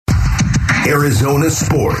Arizona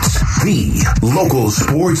Sports, the local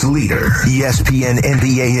sports leader. ESPN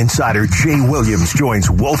NBA insider Jay Williams joins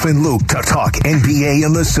Wolf and Luke to talk NBA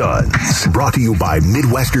and the Suns. Brought to you by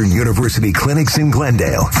Midwestern University Clinics in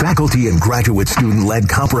Glendale. Faculty and graduate student-led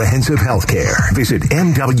comprehensive health care. Visit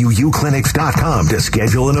MWUclinics.com to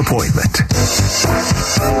schedule an appointment.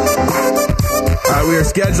 All right, we are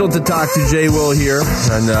scheduled to talk to Jay Will here,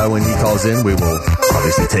 and when he calls in, we will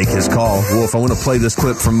obviously take his call. Wolf, I want to play this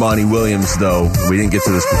clip from Monty Williams, though. We didn't get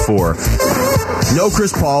to this before. No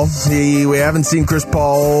Chris Paul. We haven't seen Chris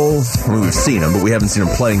Paul. I mean, we've seen him, but we haven't seen him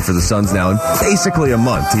playing for the Suns now in basically a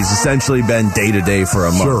month. He's essentially been day-to-day for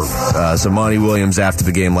a month. Sure. So Monty Williams, after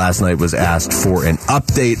the game last night, was asked for an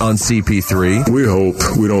update on CP3. We hope.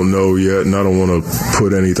 We don't know yet, and I don't want to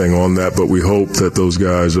put anything on that, but we hope that those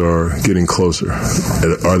guys are getting closer.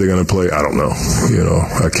 Are they going to play? I don't know.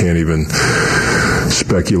 I can't even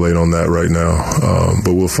speculate on that right now.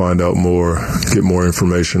 But we'll find out more, get more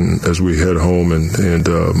information as we head home and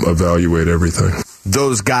evaluate everything.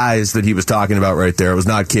 Those guys that he was talking about right there, it was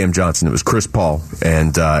not Cam Johnson. It was Chris Paul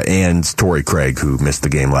and Torrey Craig, who missed the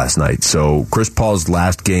game last night. So Chris Paul's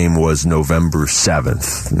last game was November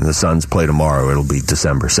 7th. And the Suns play tomorrow. It'll be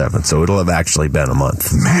December 7th. So it'll have actually been a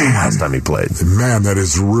month. Man. Last time he played. Man, that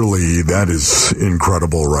is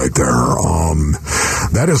incredible right there.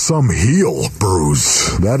 That is some heel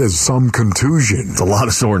bruise. That is some contusion. It's a lot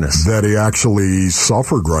of soreness. That he actually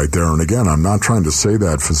suffered right there. And again, I'm not trying to say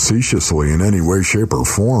that facetiously in any way, shape, or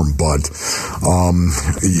form, but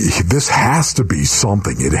this has to be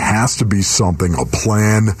something. It has to be something, a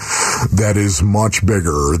plan that is much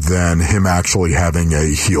bigger than him actually having a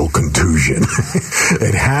heel contusion.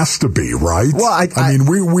 It has to be, right? Well, I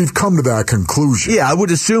mean, we've come to that conclusion. Yeah, I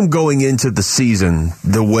would assume going into the season,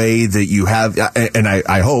 the way that you have, and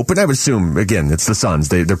I hope, and I would assume, again, it's the Suns.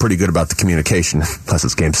 They're pretty good about the communication, plus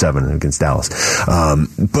it's Game 7 against Dallas.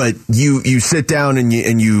 But you sit down and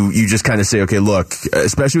you just kind of say, okay, look,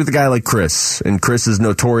 especially with a guy like Chris, and Chris is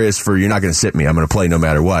notorious for, you're not going to sit me, I'm going to play no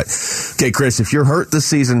matter what. Okay, Chris, if you're hurt this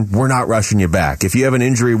season, we're not rushing you back. If you have an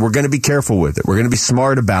injury, we're going to be careful with it. We're going to be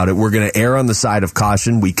smart about it. We're going to err on the side of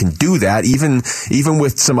caution. We can do that. Even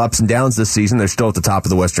with some ups and downs this season, they're still at the top of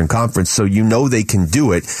the Western Conference, so they can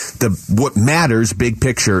do it. What matters, big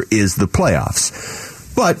picture, is the playoffs.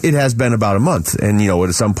 But it has been about a month, and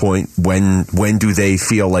at some point, when do they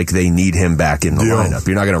feel like they need him back in the lineup?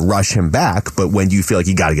 You're not going to rush him back, but when do you feel like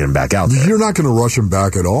you got to get him back out there? You're not going to rush him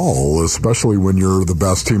back at all, especially when you're the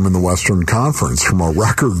best team in the Western Conference from a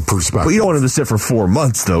record perspective. But you don't want him to sit for 4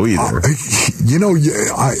 months, though, either.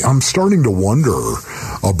 I'm starting to wonder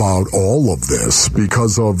about all of this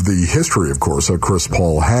because of the history, of course, that Chris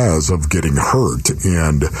Paul has of getting hurt,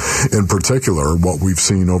 and in particular, what we've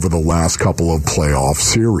seen over the last couple of playoff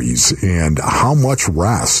series, and how much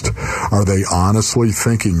rest are they honestly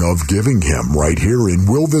thinking of giving him right here? And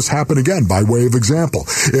will this happen again? By way of example,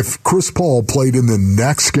 if Chris Paul played in the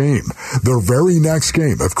next game, their very next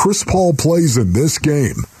game, if Chris Paul plays in this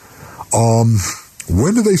game,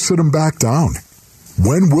 when do they sit him back down?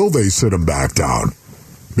 When will they sit him back down?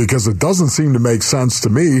 Because it doesn't seem to make sense to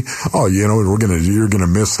me. Oh, you're gonna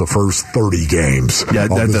miss the first 30 games of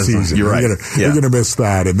the season. You're right. You're gonna miss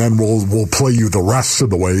that, and then we'll play you the rest of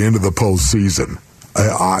the way into the postseason.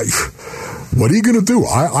 What are you going to do?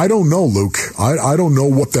 I don't know, Luke. I don't know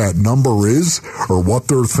what that number is or what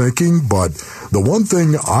they're thinking, but the one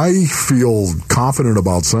thing I feel confident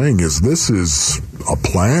about saying is this is a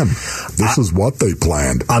plan. This is what they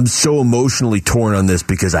planned. I'm so emotionally torn on this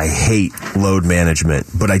because I hate load management,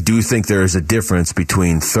 but I do think there is a difference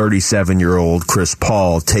between 37-year-old Chris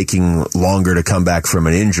Paul taking longer to come back from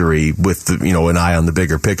an injury with an eye on the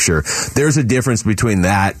bigger picture. There's a difference between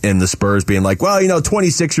that and the Spurs being like, well,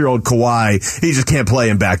 26-year-old Kawhi, he just can't play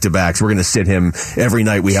in back-to-backs. We're going to sit him every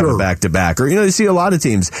night we have a back-to-back. Or, you see a lot of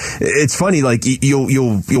teams. It's funny, like,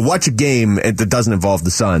 you'll watch a game that doesn't involve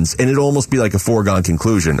the Suns, and it'll almost be like a foregone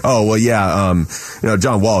conclusion. Oh, well, yeah,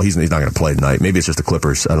 John Wall, he's not going to play tonight. Maybe it's just the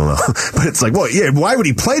Clippers. I don't know. But it's like, well, yeah, why would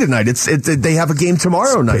he play tonight? They have a game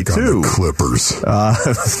tomorrow night, too. The Clippers.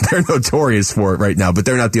 They're notorious for it right now, but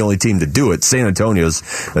they're not the only team to do it. San Antonio's,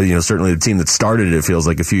 certainly the team that started it, feels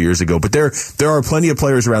like a few years ago. But there are plenty of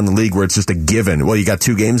players around the league where it's just a given. Well, you got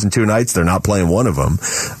 2 games in 2 nights. They're not playing one of them.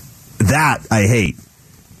 That I hate.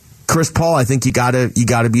 Chris Paul, I think you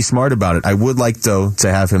gotta be smart about it. I would like, though, to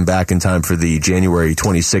have him back in time for the January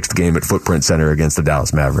 26th game at Footprint Center against the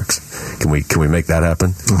Dallas Mavericks. Can we make that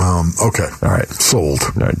happen? Okay. All right. Sold.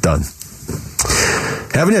 All right, done.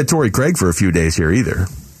 Haven't had Torrey Craig for a few days here either.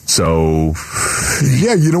 So,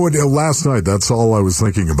 yeah, you know what? Last night, that's all I was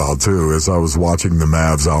thinking about, too, as I was watching the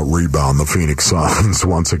Mavs out-rebound the Phoenix Suns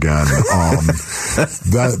once again.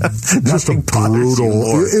 That just a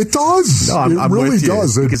brutal... It does. No, it really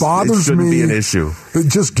does. It bothers me. It shouldn't be an issue.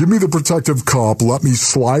 Just give me the protective cup. Let me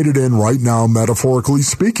slide it in right now, metaphorically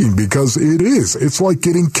speaking, because it is. It's like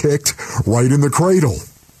getting kicked right in the cradle.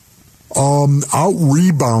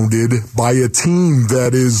 Out-rebounded by a team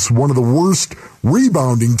that is one of the worst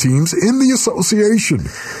rebounding teams in the association.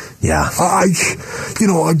 Yeah.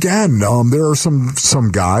 Again, there are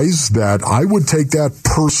some guys that I would take that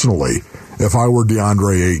personally if I were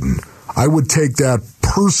DeAndre Ayton. I would take that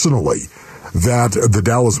personally that the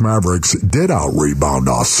Dallas Mavericks did out-rebound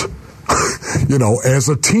us. As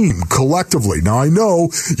a team, collectively. Now, I know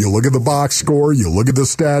you look at the box score, you look at the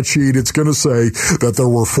stat sheet, it's going to say that there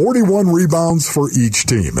were 41 rebounds for each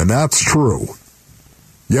team, and that's true.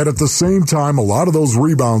 Yet at the same time, a lot of those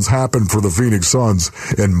rebounds happened for the Phoenix Suns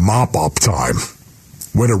in mop-up time,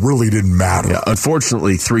 when it really didn't matter. Yeah,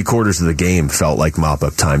 unfortunately, 3/4 of the game felt like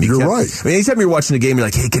mop-up time. You're right. I mean, anytime you're watching the game, you're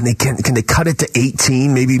like, hey, can they cut it to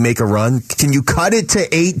 18, maybe make a run? Can you cut it to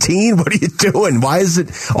 18? What are you doing? Why is it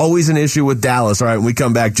always an issue with Dallas? All right, when we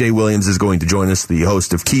come back, Jay Williams is going to join us, the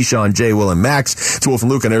host of Keyshawn, Jay, Will, and Max. It's Wolf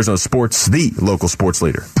and Luke on Arizona Sports, the local sports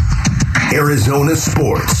leader. Arizona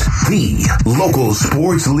Sports, the local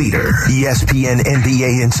sports leader. ESPN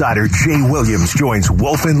NBA insider Jay Williams joins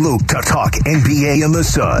Wolf and Luke to talk NBA and the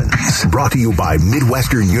Suns. Brought to you by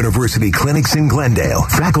Midwestern University Clinics in Glendale.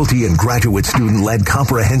 Faculty and graduate student-led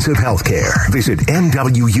comprehensive health care. Visit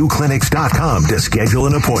MWUclinics.com to schedule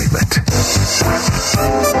an appointment.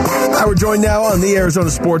 We're joined now on the Arizona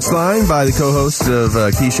Sports Line by the co-host of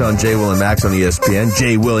Keyshawn, Jay, Will, and Max on ESPN.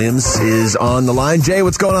 Jay Williams is on the line. Jay,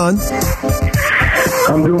 what's going on?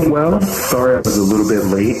 I'm doing well. Sorry I was a little bit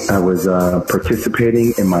late. I was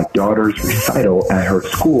participating in my daughter's recital at her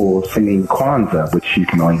school singing Kwanzaa, which you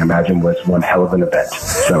can only imagine was one hell of an event.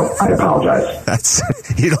 So I apologize.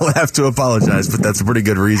 You don't have to apologize, but that's a pretty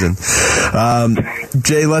good reason.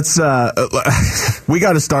 Jay, we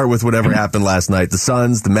got to start with whatever happened last night. The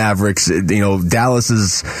Suns, the Mavericks, Dallas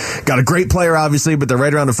has got a great player, obviously, but they're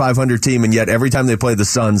right around a 500 team, and yet every time they play the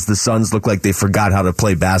Suns look like they forgot how to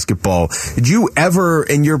play basketball. Did you ever,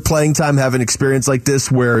 in your playing time, have an experience like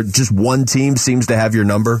this where just one team seems to have your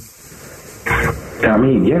number? I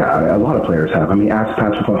mean, yeah, a lot of players have. I mean, ask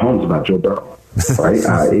Patrick Mahomes about Joe Burrow, right?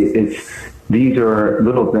 These are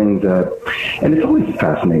little things that, and it's always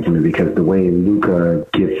fascinating to me because the way Luka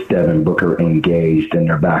gets Devin Booker engaged and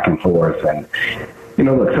they're back and forth, and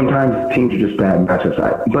look, sometimes teams are just bad matchups.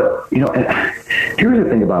 But here's the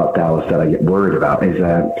thing about Dallas that I get worried about is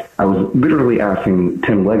that I was literally asking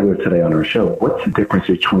Tim Legler today on our show, what's the difference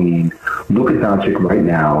between Luka Doncic right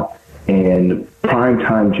now and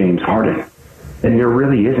primetime James Harden? And there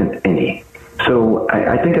really isn't any. So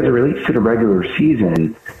I think as it relates to the regular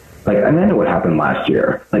season, and I know what happened last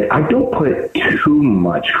year. I don't put too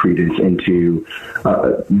much credence into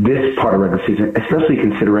this part of regular season, especially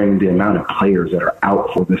considering the amount of players that are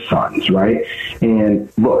out for the Suns, right?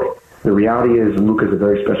 And look, the reality is Luka's a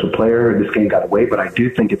very special player. This game got away, but I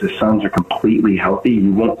do think if the Suns are completely healthy,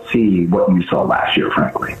 you won't see what you saw last year,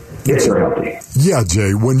 frankly. If they're healthy. Yeah,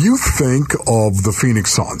 Jay, when you think of the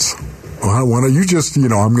Phoenix Suns, why don't you just, I'm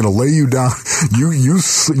going to lay you down.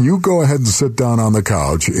 You go ahead and sit down on the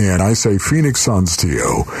couch, and I say Phoenix Suns to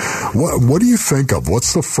you. What do you think of?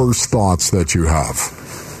 What's the first thoughts that you have?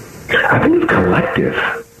 I think it's collective.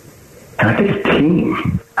 And I think it's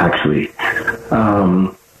team, actually.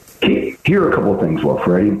 Here are a couple of things, Wolf,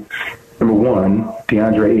 ready? Number one,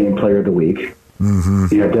 DeAndre Ayton, Player of the Week.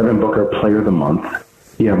 Mm-hmm. You have Devin Booker, Player of the Month.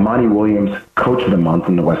 You have Monty Williams, Coach of the Month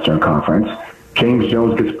in the Western Conference. James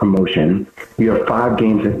Jones gets promotion. You have 5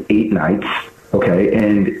 games in 8 nights, okay?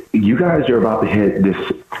 And you guys are about to hit this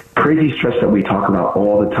crazy stretch that we talk about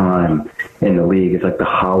all the time in the league. It's like the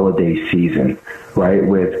holiday season, right?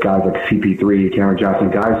 With guys like CP3, Cameron Johnson,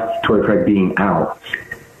 guys, Torrey Craig being out.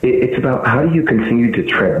 It's about how do you continue to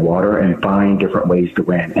tread water and find different ways to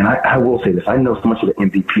win. And I will say this. I know so much of the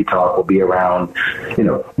MVP talk will be around,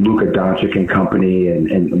 Luka Doncic and company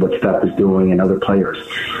and what Steph is doing and other players.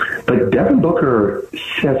 But Devin Booker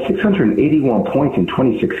has 681 points in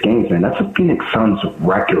 26 games, man. That's a Phoenix Suns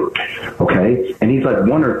record, okay? And he's like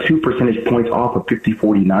 1 or 2 percentage points off of 50,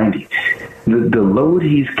 40, 90. The load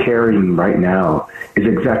he's carrying right now is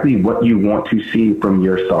exactly what you want to see from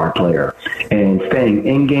your star player. And staying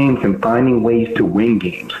in games and finding ways to win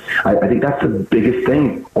games. I think that's the biggest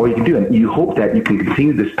thing all you can do. And you hope that you can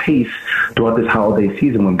continue this pace throughout this holiday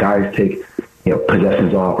season when guys take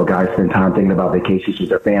possessions off, or guys spend time thinking about vacations with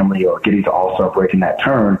their family or getting to All-Star break in that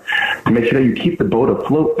turn, to make sure that you keep the boat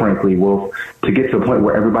afloat, frankly, Wolf, to get to a point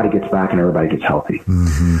where everybody gets back and everybody gets healthy.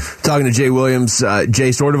 Mm-hmm. Talking to Jay Williams,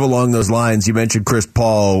 Jay, sort of along those lines, you mentioned Chris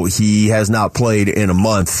Paul. He has not played in a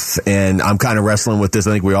month, and I'm kind of wrestling with this.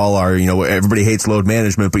 I think we all are. Everybody hates load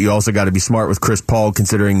management, but you also got to be smart with Chris Paul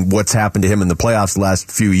considering what's happened to him in the playoffs the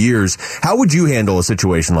last few years. How would you handle a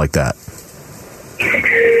situation like that?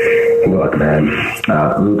 Look, man,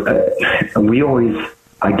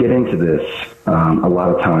 I get into this a lot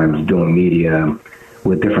of times doing media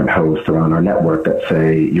with different hosts around our network that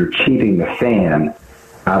say you're cheating the fan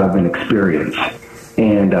out of an experience.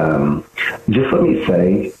 And just let me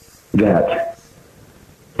say that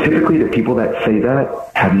typically the people that say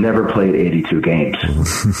that have never played 82 games.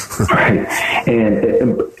 Right?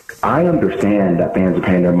 And I understand that fans are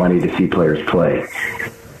paying their money to see players play.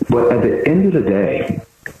 But at the end of the day,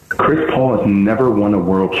 Chris Paul has never won a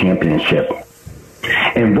world championship.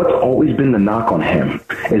 And what's always been the knock on him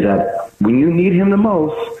is that when you need him the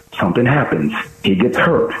most, something happens. He gets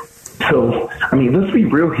hurt. So, let's be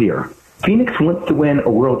real here. Phoenix wants to win a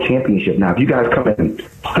world championship. Now, if you guys come in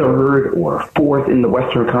third or fourth in the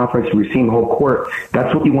Western Conference and receive the whole court,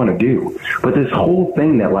 that's what you want to do. But this whole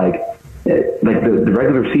thing that, the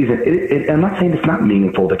regular season, I'm not saying it's not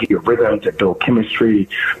meaningful to get your rhythm, to build chemistry,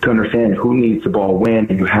 to understand who needs the ball when,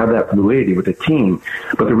 and you have that fluidity with the team.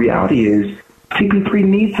 But the reality is, CP3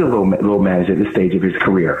 needs to low manage at this stage of his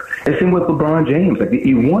career. It's same with LeBron James.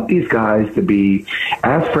 You want these guys to be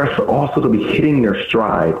as fresh, but also to be hitting their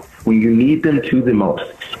stride when you need them to the most.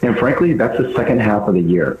 And frankly, that's the second half of the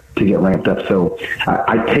year to get ramped up. So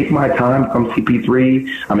I take my time from CP3.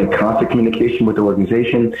 I'm in constant communication with the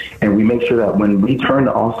organization, and we make sure that when we turn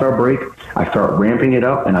to All-Star break, I start ramping it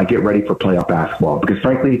up and I get ready for playoff basketball. Because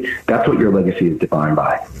frankly, that's what your legacy is defined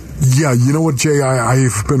by. Yeah, you know what, Jay?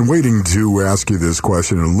 I've been waiting to ask you this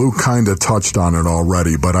question, and Luke kind of touched on it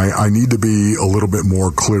already, but I need to be a little bit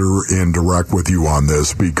more clear and direct with you on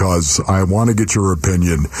this because I want to get your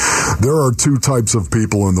opinion. There are two types of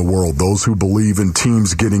people in the world, those who believe in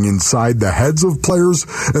teams getting inside the heads of players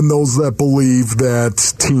and those that believe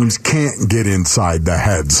that teams can't get inside the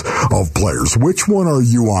heads of players. Which one are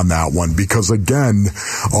you on that one? Because, again,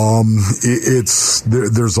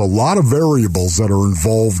 there's a lot of variables that are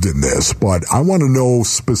involved in this, but I want to know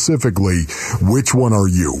specifically which one are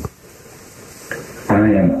you? I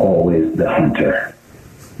am always the hunter.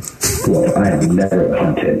 Well, I have never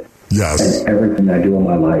hunted. Yes. And everything I do in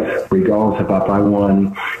my life, regardless if I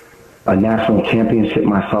won a national championship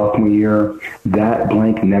my sophomore year, that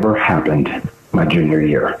blank never happened my junior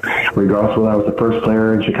year. Regardless of whether I was the first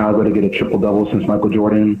player in Chicago to get a triple-double since Michael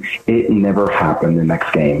Jordan, it never happened the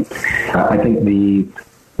next game. I think the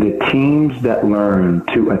teams that learn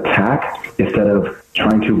to attack instead of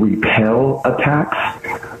trying to repel attacks,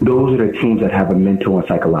 those are the teams that have a mental and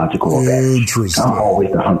psychological advantage. Interesting. I'm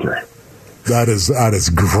always the hunter. That is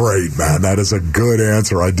great, man. That is a good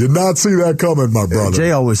answer. I did not see that coming, my brother. Jay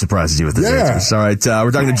always surprises you with his answers. All right,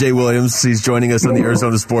 we're talking to Jay Williams. He's joining us on the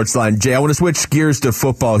Arizona Sports Line. Jay, I want to switch gears to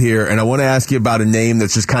football here, and I want to ask you about a name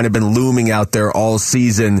that's just kind of been looming out there all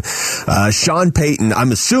season. Sean Payton,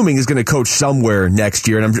 I'm assuming, is going to coach somewhere next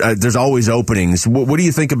year, and there's always openings. What do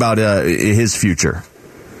you think about his future?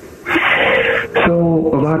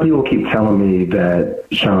 So a lot of people keep telling me that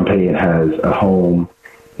Sean Payton has a home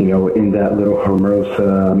in that little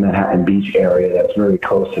Hermosa, Manhattan Beach area that's very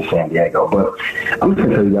close to San Diego. But I'm just going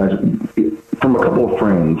to tell you guys, from a couple of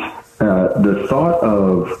friends, the thought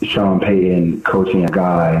of Sean Payton coaching a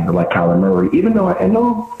guy like Kyler Murray, even though I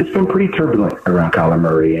know it's been pretty turbulent around Kyler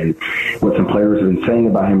Murray and what some players have been saying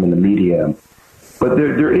about him in the media, but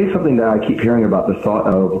there is something that I keep hearing about, the thought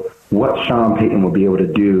of what Sean Payton will be able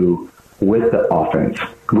to do with the offense,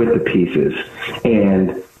 with the pieces.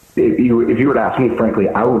 And if you were to ask me, frankly,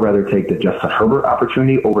 I would rather take the Justin Herbert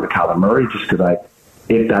opportunity over to Kyler Murray, just because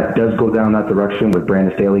if that does go down that direction with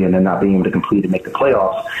Brandon Staley and then not being able to complete and make the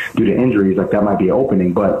playoffs due to injuries, that might be an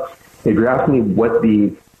opening. But if you're asking me what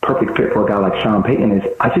the perfect fit for a guy like Sean Payton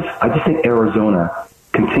is, I just think Arizona,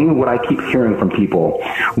 continue what I keep hearing from people,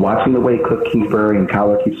 watching the way Cliff Kingsbury and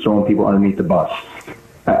Kyler keeps throwing people underneath the bus.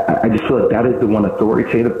 I just feel like that is the one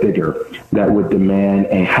authoritative figure that would demand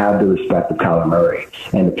and have the respect of Kyler Murray.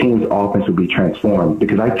 And the team's offense would be transformed,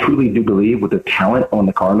 because I truly do believe with the talent on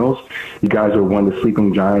the Cardinals, you guys are one of the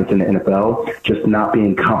sleeping giants in the NFL, just not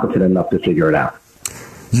being competent enough to figure it out.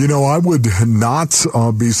 I would not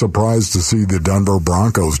be surprised to see the Denver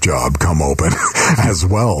Broncos job come open as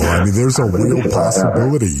well. I mean, there's a real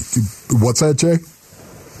possibility. What's that, Jay?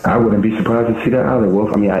 I wouldn't be surprised to see that either,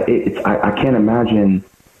 Wolf. I mean, I can't imagine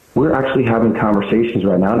we're actually having conversations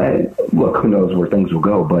right now. And look, who knows where things will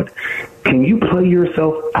go, but can you play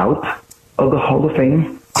yourself out of the Hall of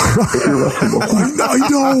Fame? If you're Russell Wilson? I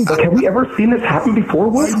know. Like, have we ever seen this happen before?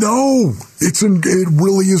 I know. It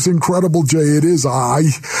really is incredible, Jay. It is.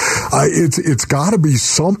 It's got to be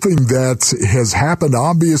something that has happened,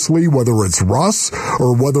 obviously, whether it's Russ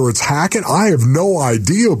or whether it's Hackett. I have no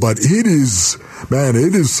idea, but it is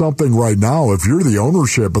something right now. If you're the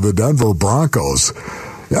ownership of the Denver Broncos,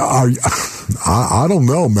 I don't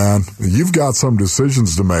know, man. You've got some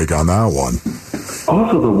decisions to make on that one.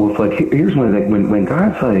 Also, the Wolf, like, here's one thing. When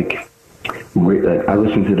guys like I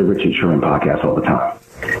listen to the Richard Sherman podcast all the time.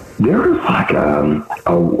 There is like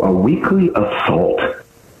a weekly assault,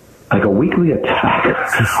 like a weekly attack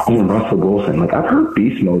on Russell Wilson. Like, I've heard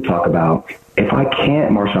Beast Mode talk about,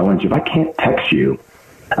 Marshawn Lynch, if I can't text you,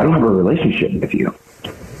 I don't have a relationship with you.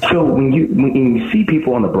 So when you see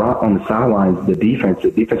people on the sidelines, the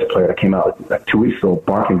defensive player that came out like 2 weeks ago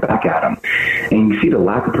barking back at him, and you see the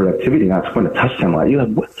lack of productivity not scoring a touchdown line, you're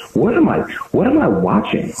like, what am I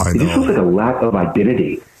watching? It just feels like a lack of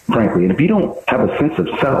identity, frankly. And if you don't have a sense of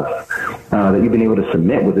self that you've been able to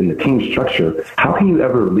submit within the team structure, how can you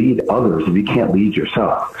ever lead others if you can't lead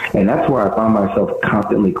yourself? And that's where I find myself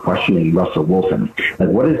constantly questioning Russell Wilson. Like,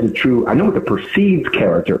 what is the true? I know what the perceived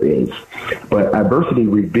character is, but adversity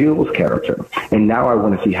reveals character. And now I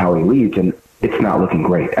want to see how he leads, and it's not looking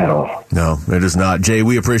great at all. No, it is not. Jay,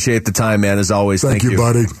 we appreciate the time, man, as always. Thank you,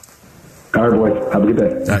 buddy. All right, boys. Have a good day.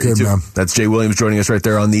 Okay, man. That's Jay Williams joining us right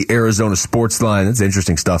there on the Arizona Sports Line. That's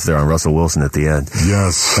interesting stuff there on Russell Wilson at the end.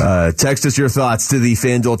 Yes. Text us your thoughts to the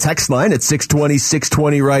FanDuel text line at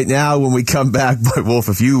 620 right now. When we come back, but Wolf,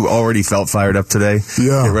 if you already felt fired up today,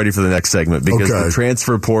 get ready for the next segment, because the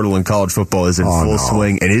transfer portal in college football is in full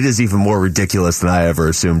swing, and it is even more ridiculous than I ever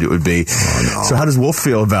assumed it would be. So how does Wolf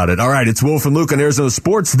feel about it? All right, it's Wolf and Luke on Arizona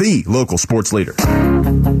Sports, the local sports leader.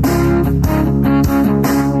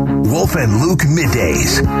 Wolf and Luke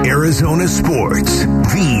Middays, Arizona Sports,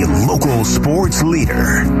 the local sports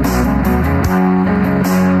leader.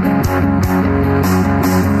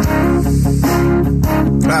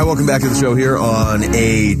 All right, welcome back to the show here on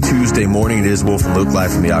a Tuesday morning. It is Wolf and Luke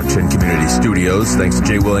live from the Auction Community Studios. Thanks to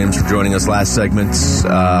Jay Williams for joining us last segment.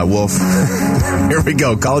 Wolf, here we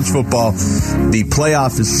go. College football, the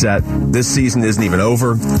playoff is set. This season isn't even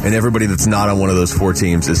over, and everybody that's not on one of those four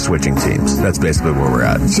teams is switching teams. That's basically where we're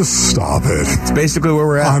at. Just stop it. It's basically where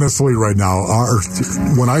we're at. Honestly, right now,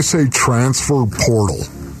 when I say transfer portal,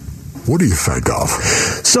 what do you think of?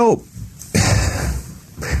 So,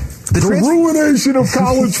 the ruination of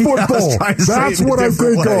college football. That's what I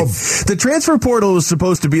think of. The transfer portal was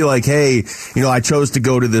supposed to be like, hey, I chose to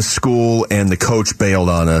go to this school and the coach bailed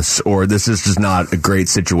on us, or this is just not a great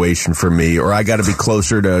situation for me, or I got to be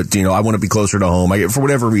closer to, I want to be closer to home. For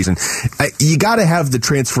whatever reason, you got to have the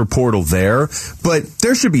transfer portal there, but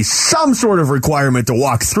there should be some sort of requirement to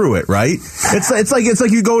walk through it, right? It's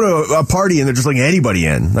like you go to a party and they're just letting anybody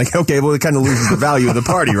in. Like, okay, well, it kind of loses the value of the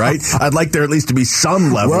party, right? I'd like there at least to be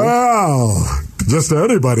some level. Wow. Just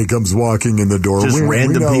anybody comes walking in the door. Just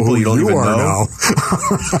random people you don't even know. Now.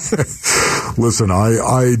 Listen,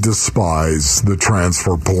 I despise the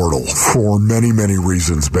transfer portal for many, many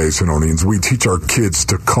reasons, Basinonians. We teach our kids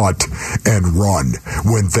to cut and run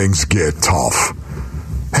when things get tough.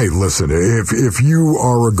 Hey, listen, if you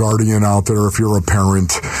are a guardian out there, if you're a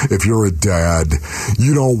parent, if you're a dad,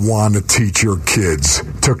 you don't want to teach your kids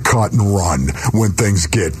to cut and run when things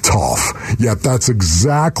get tough. Yet that's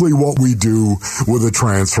exactly what we do with the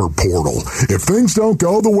transfer portal. If things don't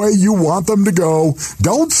go the way you want them to go,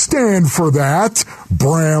 don't stand for that,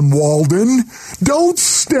 Bram Walden. Don't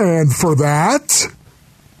stand for that.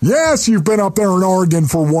 Yes, you've been up there in Oregon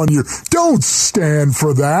for 1 year. Don't stand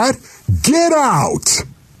for that. Get out.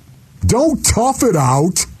 Don't tough it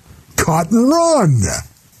out. Cut and run.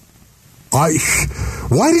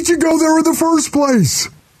 Why did you go there in the first place?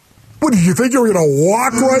 What, did you think you were going to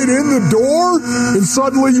walk right in the door and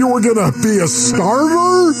suddenly you were going to be a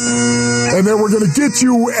starter? And then we're going to get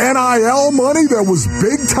you NIL money that was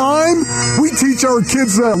big time? We teach our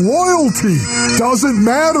kids that loyalty doesn't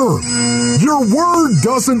matter. Your word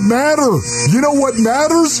doesn't matter. You know what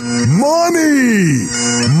matters? Money.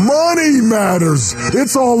 Money matters.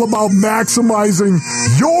 It's all about maximizing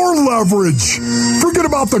your leverage. Forget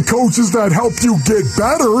about the coaches that helped you get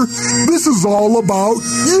better. This is all about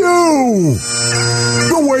you.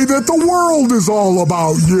 The way that the world is all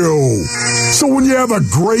about you. So when you have a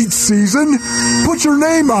great season, put your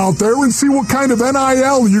name out there and see what kind of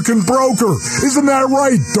NIL you can broker. Isn't that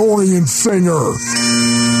right, Dorian Singer?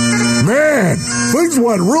 man, things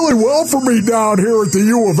went really well for me down here at the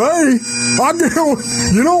U of A.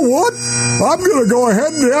 You know what? I'm going to go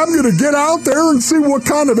ahead and I'm going to get out there and see what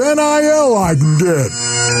kind of NIL I can get.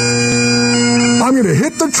 I'm going to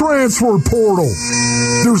hit the transfer portal.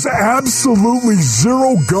 There's absolutely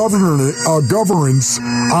zero governance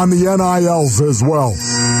on the NILs as well,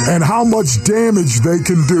 and how much damage they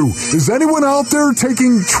can do. Is anyone out there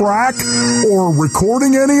taking track or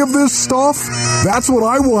recording any of this stuff? That's what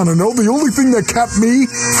I want to know. The only thing that kept me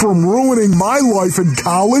from ruining my life in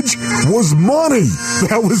college was money.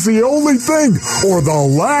 That was the only thing, or the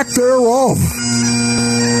lack thereof,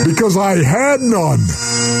 because I had none.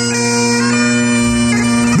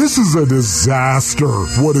 This is a disaster,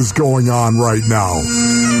 what is going on right now.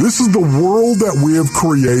 This is the world that we have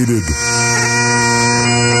created.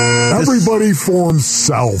 Everybody for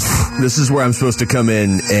himself. This is where I'm supposed to come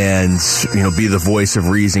in and, be the voice of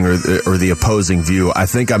reason or the opposing view. I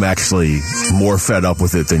think I'm actually more fed up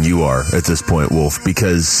with it than you are at this point, Wolf,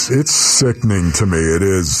 because it's sickening to me. It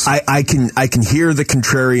is. I can hear the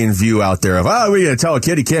contrarian view out there of, we're going to tell a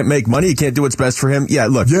kid he can't make money, he can't do what's best for him. Yeah,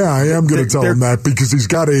 look. Yeah, I am going to tell him that because he's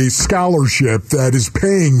got a scholarship that is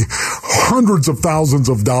paying hundreds of thousands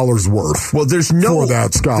of dollars worth. Well, there's no for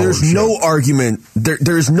that scholarship. There's no argument.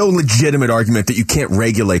 There's no legitimate argument that you can't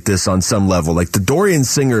regulate this on some level. Like the Dorian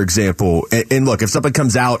Singer example, and look, if something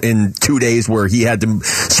comes out in 2 days where he had to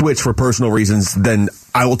switch for personal reasons, then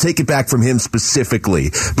I will take it back from him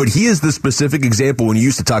specifically. But he is the specific example when you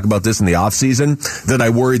used to talk about this in the offseason that I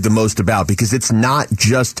worried the most about, because it's not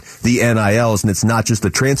just the NILs and it's not just the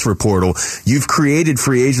transfer portal. You've created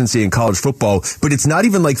free agency in college football, but it's not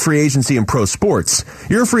even like free agency in pro sports.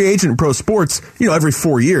 You're a free agent in pro sports, every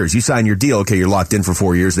 4 years. You sign your deal. Okay, you're locked in for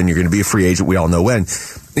 4 years, then you're going to be a free agent. We all know when.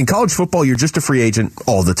 In college football, you're just a free agent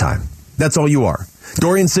all the time. That's all you are.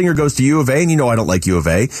 Dorian Singer goes to U of A, and I don't like U of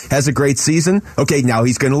A, has a great season. Okay, now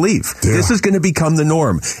he's going to leave. Yeah. This is going to become the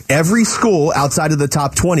norm. Every school outside of the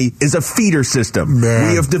top 20 is a feeder system. Man.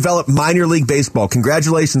 We have developed minor league baseball.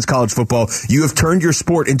 Congratulations, college football. You have turned your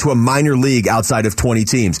sport into a minor league outside of 20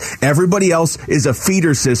 teams. Everybody else is a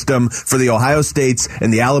feeder system for the Ohio States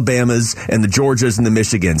and the Alabamas and the Georgias and the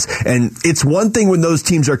Michigans. And it's one thing when those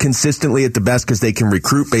teams are consistently at the best because they can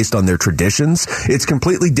recruit based on their traditions. It's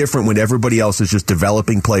completely different when everybody else is just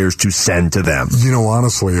developing players to send to them.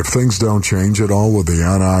 Honestly, if things don't change at all with the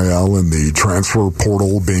NIL and the transfer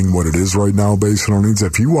portal being what it is right now based on needs,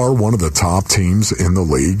 if you are one of the top teams in the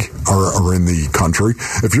league or in the country,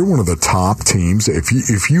 if you're one of the top teams,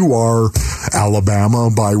 if you are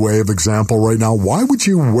Alabama by way of example right now, why would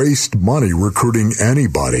you waste money recruiting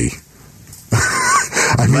anybody?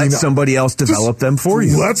 Let somebody else develop them for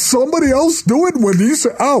you. Let somebody else do it. When you say,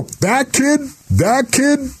 that kid.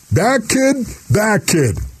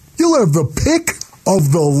 You'll have the pick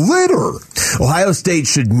of the litter. Ohio State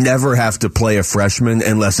should never have to play a freshman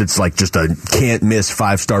unless it's like just a can't-miss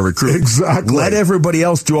 5-star recruit. Exactly. Let everybody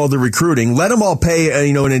else do all the recruiting. Let them all pay,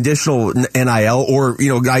 an additional NIL or,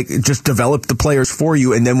 just develop the players for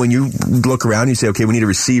you. And then when you look around, you say, okay, we need a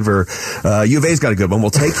receiver. U of A's got a good one.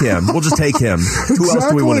 We'll take him. We'll just take him. Exactly. Who else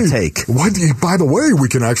do we want to take? By the way, we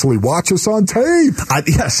can actually watch this on tape.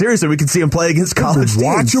 Seriously, we can see him play against college teams.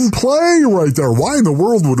 Watch him play right there. Why in the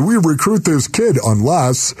world would we recruit this kid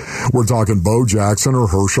unless we're talking Bo Jackson or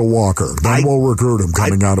Herschel Walker? Then we'll recruit him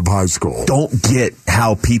coming out of high school. Don't get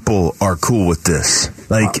how people are cool with this.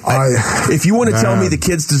 If you want to tell me the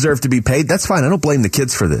kids deserve to be paid, that's fine. I don't blame the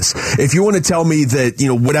kids for this. If you want to tell me that,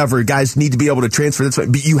 whatever, guys need to be able to transfer, that's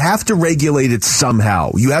fine. But you have to regulate it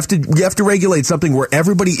somehow. You have to regulate something where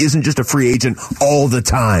everybody isn't just a free agent all the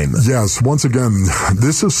time. Yes, once again,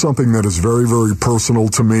 this is something that is very, very personal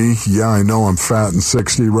to me. Yeah, I know I'm fat and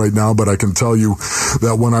 60 right now, but I can tell you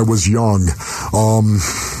that when I was young,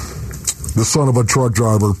 the son of a truck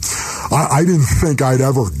driver, I didn't think I'd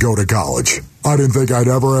ever go to college. I didn't think I'd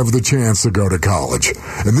ever have the chance to go to college.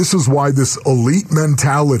 And this is why this elite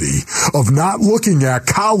mentality of not looking at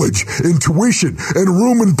college and tuition and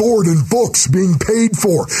room and board and books being paid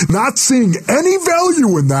for, not seeing any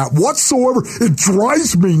value in that whatsoever, it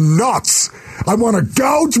drives me nuts. I want to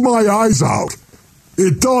gouge my eyes out.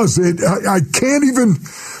 It does. I can't even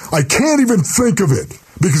think of it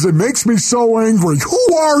because it makes me so angry.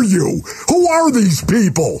 Who are you? Who are these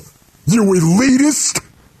people? You elitist?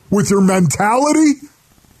 With your mentality,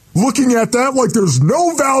 looking at that like there's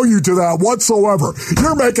no value to that whatsoever.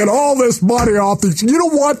 You're making all this money off these. You know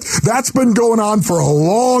what? That's been going on for a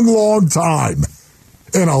long, long time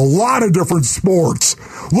in a lot of different sports.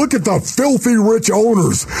 Look at the filthy rich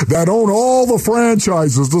owners that own all the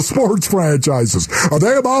franchises, the sports franchises. Are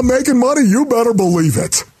they about making money? You better believe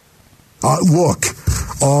it. Look,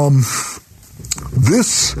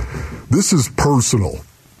 This is personal.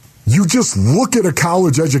 You just look at a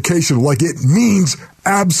college education like it means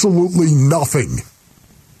absolutely nothing.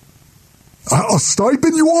 A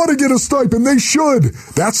stipend? You ought to get a stipend. They should.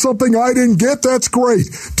 That's something I didn't get. That's great.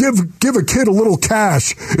 Give a kid a little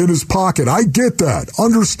cash in his pocket. I get that.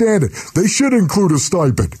 Understand it. They should include a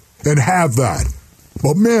stipend and have that.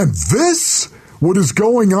 But man, what is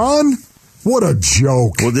going on? What a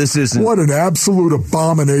joke. Well, this isn't. What an absolute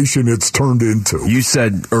abomination it's turned into. You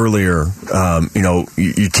said earlier,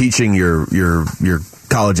 you're teaching your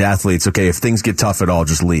college athletes, okay, if things get tough at all,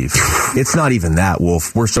 just leave. It's not even that,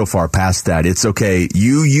 Wolf. We're so far past that. It's okay.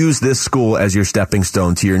 You use this school as your stepping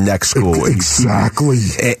stone to your next school. Exactly.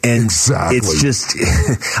 And exactly. It's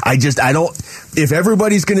just, I don't, if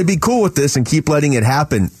everybody's going to be cool with this and keep letting it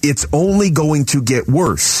happen, it's only going to get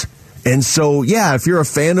worse. And so, yeah, if you're a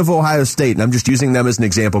fan of Ohio State, and I'm just using them as an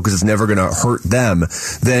example because it's never going to hurt them,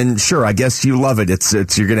 then sure, I guess you love it.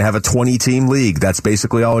 You're going to have a 20-team league. That's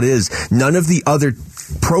basically all it is. None of the other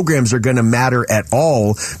programs are going to matter at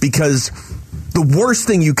all because the worst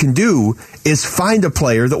thing you can do is find a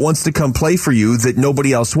player that wants to come play for you that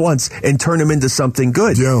nobody else wants and turn him into something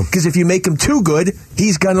good. Yeah. Because if you make him too good,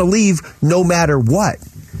 he's going to leave no matter what.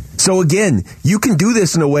 So again, you can do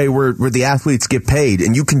this in a way where the athletes get paid,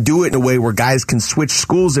 and you can do it in a way where guys can switch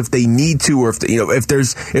schools if they need to, or if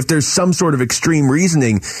there's some sort of extreme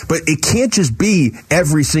reasoning. But it can't just be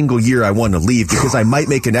every single year I want to leave because I might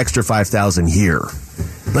make an extra $5,000 here.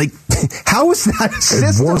 Like, how is that a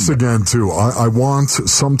system? And once again, too, I want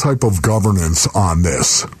some type of governance on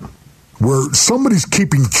this, where somebody's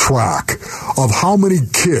keeping track of how many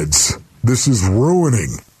kids this is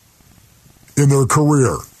ruining in their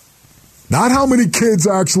career. Not how many kids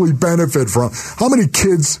actually benefit from. How many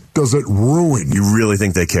kids does it ruin? You really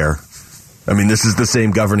think they care? I mean, this is the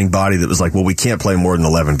same governing body that was like, well, we can't play more than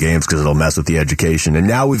 11 games because it'll mess with the education. And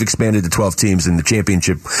now we've expanded to 12 teams, and the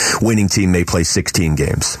championship winning team may play 16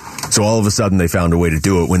 games. So all of a sudden they found a way to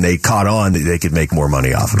do it when they caught on that they could make more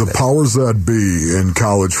money off of it. The powers that be in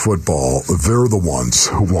college football, they're the ones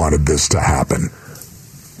who wanted this to happen.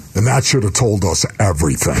 And that should have told us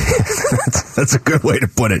everything. That's a good way to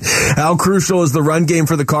put it. How crucial is the run game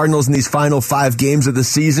for the Cardinals in these final 5 games of the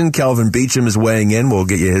season? Kelvin Beachum is weighing in. We'll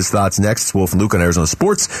get you his thoughts next. It's Wolf and Luke on Arizona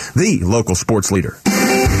Sports, the local sports leader.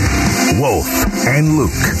 Wolf and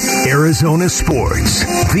Luke, Arizona Sports,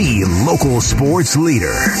 the local sports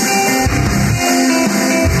leader.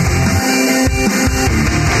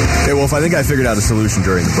 Hey, Wolf, I think I figured out a solution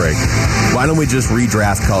during the break. Why don't we just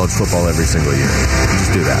redraft college football every single year?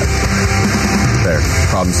 Just do that. There,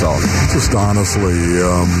 problem solved. Just honestly,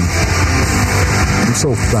 I'm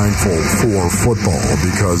so thankful for football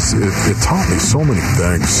because it taught me so many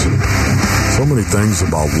things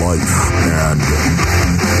about life. And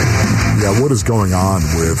yeah, what is going on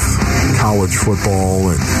with college football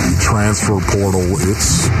and transfer portal,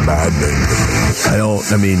 it's maddening.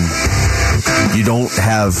 You don't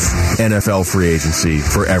have NFL free agency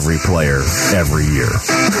for every player every year.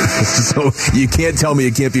 So you can't tell me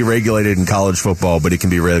it can't be regulated in college football, but it can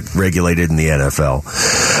be regulated in the NFL.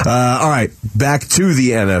 All right, back to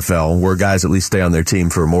the NFL, where guys at least stay on their team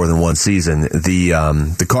for more than one season.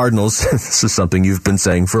 The Cardinals, this is something you've been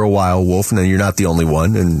saying for a while, Wolf, and you're not the only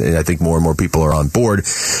one, and I think more and more people are on board.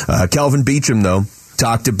 Kelvin Beachum, though,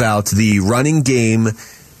 talked about the running game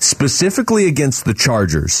specifically against the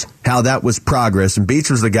Chargers, how that was progress. And Beach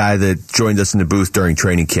was the guy that joined us in the booth during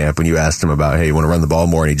training camp when you asked him about, hey, you want to run the ball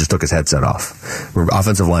more? And he just took his headset off.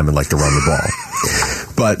 Offensive linemen like to run the ball.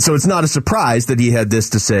 But so it's not a surprise that he had this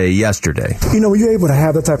to say yesterday. When you're able to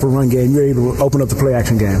have that type of run game, you're able to open up the play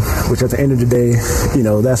action game, which at the end of the day,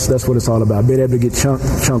 that's what it's all about. Being able to get chunk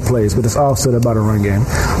plays, but it's also about a run game.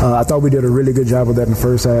 I thought we did a really good job with that in the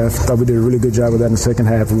first half. I thought we did a really good job with that in the second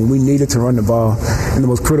half. When we needed to run the ball in the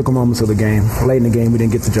most critical moments of the game, late in the game, we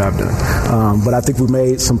didn't get the job done. But I think we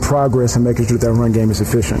made some progress in making sure that run game is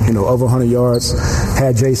efficient. Over 100 yards.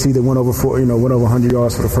 Had JC that went over 100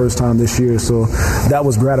 yards for the first time this year. So that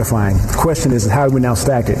was gratifying. The question is, how do we now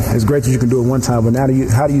stack it? It's great that you can do it one time, but now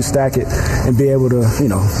how do you stack it and be able to,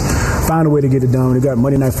 find a way to get it done? We got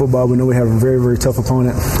Monday Night Football. We know we have a very, very tough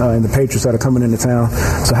opponent in the Patriots that are coming into town.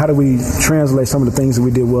 So how do we translate some of the things that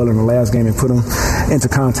we did well in the last game and put them into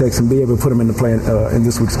context and be able to put them into play in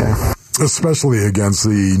this week's game? especially against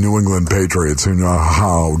the New England Patriots who know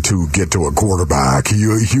how to get to a quarterback.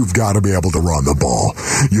 You've got to be able to run the ball.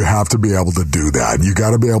 You have to be able to do that. You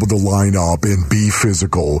got to be able to line up and be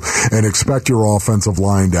physical and expect your offensive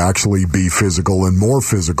line to actually be physical and more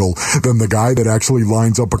physical than the guy that actually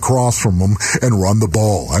lines up across from them and run the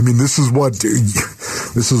ball. I mean, this is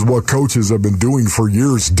what coaches have been doing for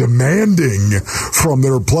years, demanding from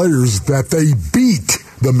their players that they beat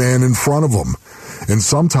the man in front of them. And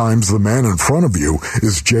sometimes the man in front of you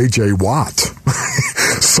is J.J. Watt.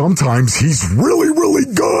 Sometimes he's really, really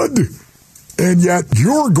good. And yet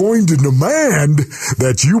you're going to demand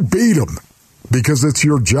that you beat him because it's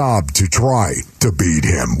your job to try to beat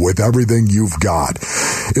him with everything you've got.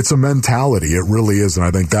 It's a mentality. It really is. And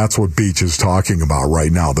I think that's what Beach is talking about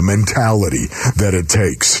right now, the mentality that it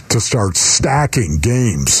takes to start stacking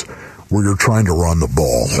games where you're trying to run the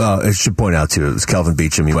ball. Well, I should point out, too, it was Kelvin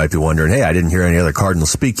Beachum. You might be wondering, hey, I didn't hear any other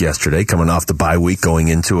Cardinals speak yesterday, coming off the bye week, going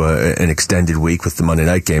into an extended week with the Monday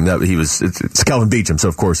night game. It's Kelvin Beachum, so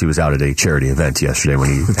of course he was out at a charity event yesterday when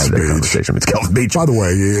he had that conversation. It's Kelvin Beachum. By the way,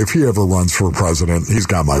 if he ever runs for president, he's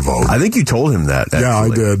got my vote. I think you told him that, actually. Yeah, I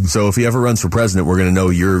did. So if he ever runs for president, we're going to know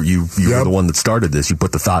you were the one that started this. You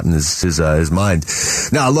put the thought in his mind.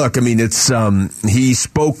 Now, look, I mean, it's he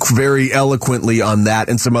spoke very eloquently on that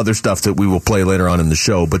and some other stuff that we will play later on in the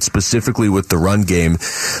show, but specifically with the run game,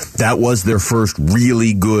 that was their first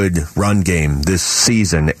really good run game this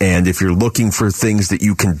season. And if you're looking for things that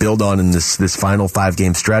you can build on in this final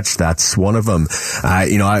 5-game stretch, that's one of them. I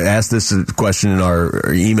asked this question in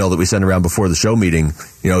our email that we sent around before the show meeting.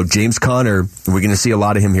 James Conner, we're going to see a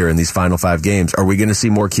lot of him here in these final 5 games. Are we going to see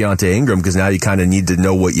more Keontae Ingram? Because now you kind of need to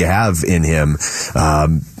know what you have in him.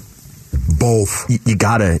 Both.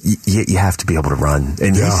 You have to be able to run.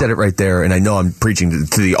 And he said it right there, and I know I'm preaching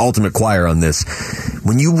to the ultimate choir on this.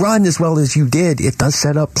 When you run as well as you did, it does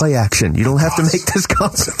set up play action. You don't have to make this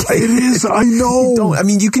complicated. It is, I know.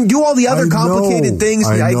 You can do all the other complicated things.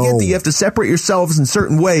 I get that you have to separate yourselves in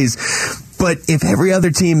certain ways. But if every other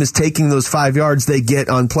team is taking those 5 yards they get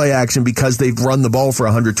on play action because they've run the ball for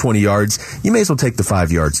 120 yards, you may as well take the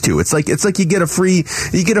 5 yards too. It's like you get a free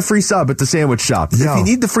sub at the sandwich shop. Yeah. If you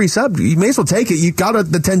need the free sub, you may as well take it. You got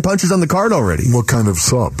the 10 punches on the card already. What kind of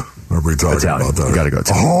sub are we talking about? That? You got to go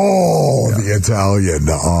Italian. The Italian.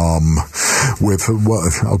 With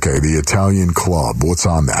what? Okay, the Italian club. What's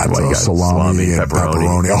on that? Salami and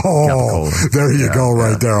pepperoni. Oh, there you go,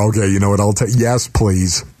 right there. Okay, you know what? I'll take. Yes,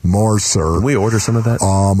 please. More, sir. Can we order some of that?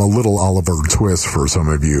 A little Oliver Twist for some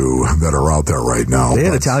of you that are out there right now. They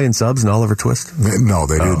had Italian subs and Oliver Twist? No,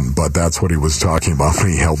 they didn't, but that's what he was talking about when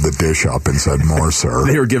he held the dish up and said, more, sir.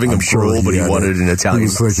 They were giving him parole, but he wanted an Italian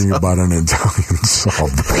sub. He was thinking about an Italian sub.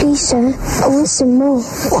 Please, sir, I want some more.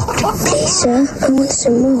 Please, sir, I want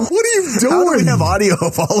some more. What are you doing? How do we have audio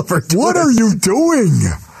of Oliver Twist? What are you doing?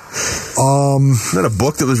 Isn't that a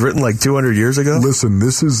book that was written like 200 years ago? Listen,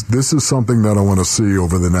 this is something that I want to see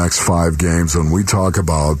over the next 5 games. When we talk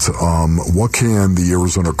about what can the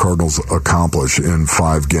Arizona Cardinals accomplish in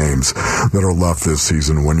 5 games that are left this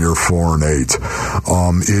season when you're 4-8,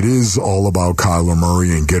 it is all about Kyler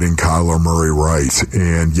Murray and getting Kyler Murray right.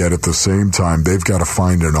 And yet at the same time, they've got to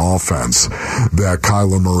find an offense that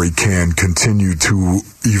Kyler Murray can continue to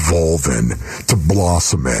evolve in, to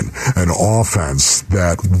blossom in, an offense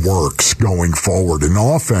that works going forward, an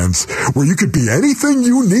offense where you could be anything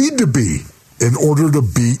you need to be in order to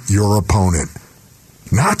beat your opponent.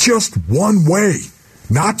 Not just one way,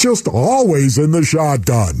 not just always in the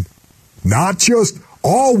shotgun, not just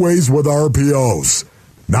always with RPOs,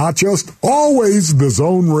 not just always the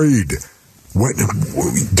zone read.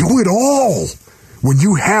 Do it all. When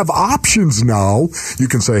you have options now, you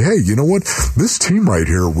can say, hey, you know what? This team right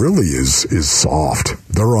here really is soft.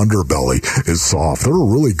 Their underbelly is soft. They're a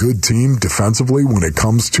really good team defensively when it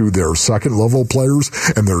comes to their second-level players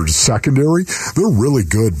and their secondary. They're really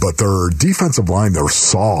good, but their defensive line, they're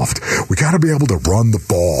soft. We got to be able to run the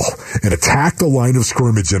ball and attack the line of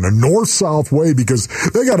scrimmage in a north-south way because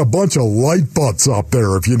they got a bunch of light butts up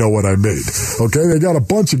there, if you know what I mean. Okay? They got a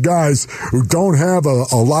bunch of guys who don't have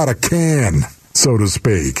a lot of can, so to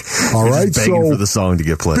speak. All You're right, just begging for the song to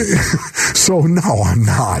get played. So no, I'm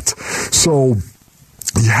not. So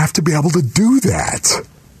you have to be able to do that,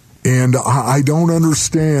 and I don't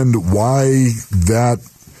understand why that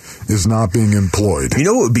is not being employed. You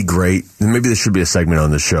know what would be great? And maybe this should be a segment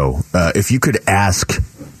on the show. If you could ask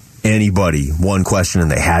anybody one question and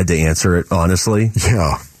they had to answer it honestly.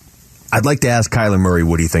 Yeah. I'd like to ask Kyler Murray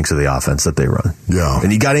what he thinks of the offense that they run. Yeah.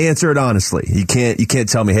 And you got to answer it honestly. You can't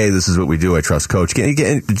tell me, hey, this is what we do. I trust coach. Do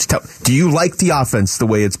you like the offense the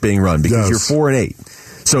way it's being run? Because you're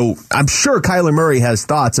 4-8. So I'm sure Kyler Murray has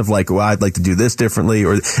thoughts of like, well, I'd like to do this differently,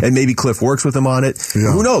 and maybe Cliff works with him on it.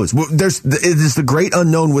 Yeah. Who knows? It is the great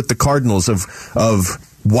unknown with the Cardinals of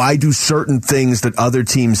why do certain things that other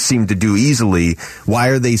teams seem to do easily, why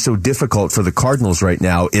are they so difficult for the Cardinals right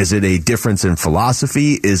now? Is it a difference in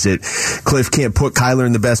philosophy? Is it Cliff can't put Kyler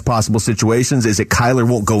in the best possible situations? Is it Kyler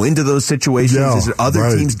won't go into those situations? Yeah, is it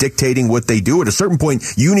other teams dictating what they do? At a certain point,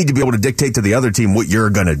 you need to be able to dictate to the other team what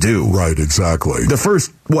you're going to do. Right, exactly. The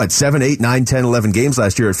first, 7, 8, 9, 10, 11 games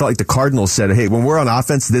last year, it felt like the Cardinals said, hey, when we're on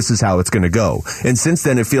offense, this is how it's going to go. And since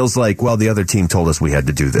then, it feels like, well, the other team told us we had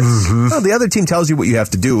to do this. Mm-hmm. Well, the other team tells you what you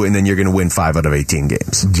have to do, and then you're going to win 5 out of 18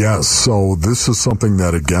 games. Yes, so this is something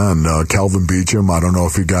that, again, Kelvin Beachum, I don't know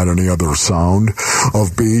if you got any other sound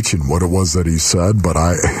of Beach and what it was that he said, but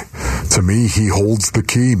to me, he holds the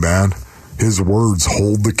key, man. His words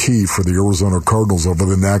hold the key for the Arizona Cardinals over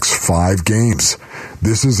the next 5 games.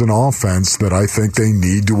 This is an offense that I think they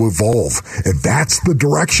need to evolve, and that's the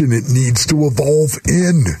direction it needs to evolve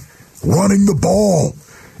in. Running the ball.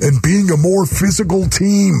 And being a more physical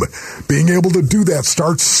team, being able to do that,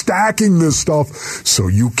 start stacking this stuff so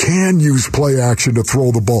you can use play action to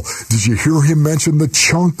throw the ball. Did you hear him mention the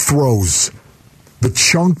chunk throws? The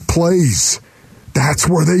chunk plays. That's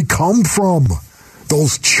where they come from.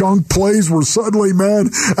 Those chunk plays were suddenly, man,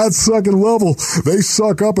 at second level, they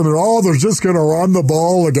suck up and they're just going to run the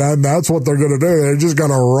ball again. That's what they're going to do. They're just going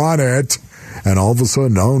to run it. And all of a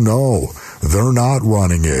sudden, no, they're not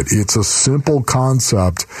running it. It's a simple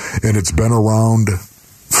concept, and it's been around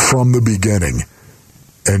from the beginning.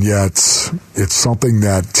 And yet, it's something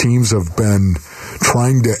that teams have been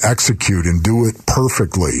trying to execute and do it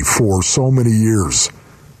perfectly for so many years.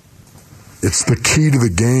 It's the key to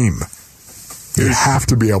the game. You have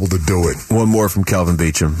to be able to do it. One more from Kelvin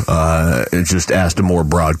Beachum. Just asked a more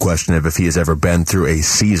broad question of if he has ever been through a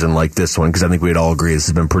season like this one, because I think we'd all agree this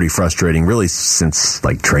has been pretty frustrating, really since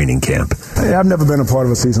like training camp. Yeah, I've never been a part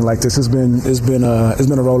of a season like this. It's been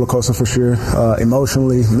a roller coaster for sure,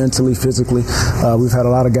 emotionally, mentally, physically. We've had a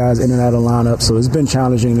lot of guys in and out of the lineup, so it's been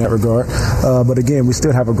challenging in that regard. But again, we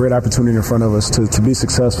still have a great opportunity in front of us to be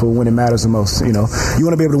successful when it matters the most. You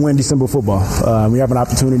want to be able to win December football. We have an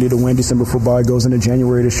opportunity to win December football. It goes into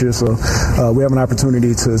January this year, so we have an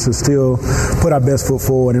opportunity to still put our best foot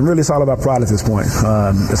forward, and really it's all about pride at this point.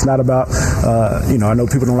 It's not about, I know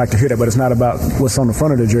people don't like to hear that, but it's not about what's on the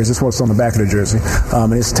front of the jersey, it's what's on the back of the jersey.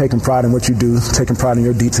 And it's taking pride in what you do, taking pride in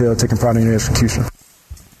your detail, taking pride in your execution.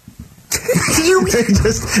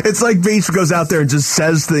 It's like Beach goes out there and just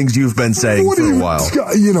says things you've been saying for a while.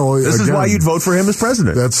 This is why you'd vote for him as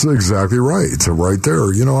president. That's exactly right. It's right there.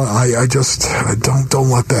 I don't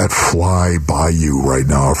let that fly by you right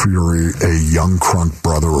now. If you're a young crunk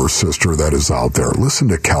brother or sister that is out there, listen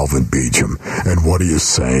to Kelvin Beachum and what he is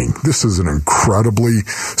saying. This is an incredibly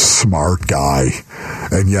smart guy,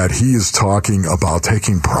 and yet he is talking about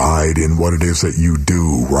taking pride in what it is that you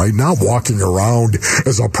do, right? Not walking around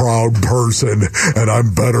as a proud person and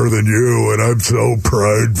I'm better than you and I'm so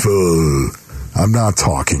prideful. I'm not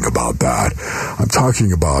talking about that. I'm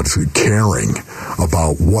talking about caring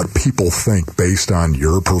about what people think based on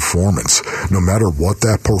your performance, no matter what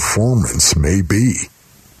that performance may be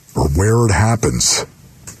or where it happens.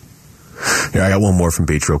 Yeah, I got one more from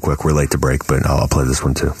Beach real quick. We're late to break, but I'll play this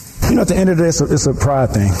one too. At the end of the day, it's a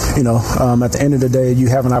pride thing. At the end of the day, you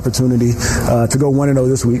have an opportunity to go 1-0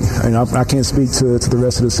 this week. I can't speak to the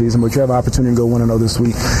rest of the season, but you have an opportunity to go 1-0 this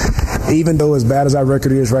week. Even though as bad as our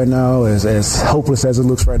record is right now, as hopeless as it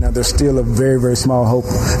looks right now, there's still a very, very small hope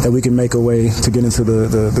that we can make a way to get into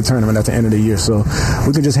the tournament at the end of the year. So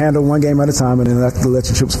we can just handle one game at a time and then let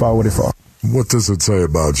the chips fall where they fall. What does it say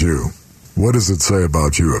about you? What does it say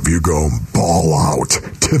about you if you go ball out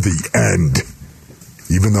to the end,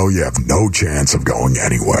 even though you have no chance of going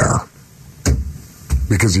anywhere?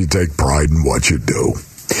 Because you take pride in what you do.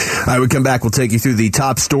 All right, we come back. We'll take you through the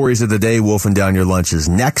top stories of the day. Wolfing Down Your Lunch is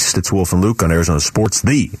next. It's Wolf and Luke on Arizona Sports,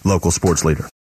 the local sports leader.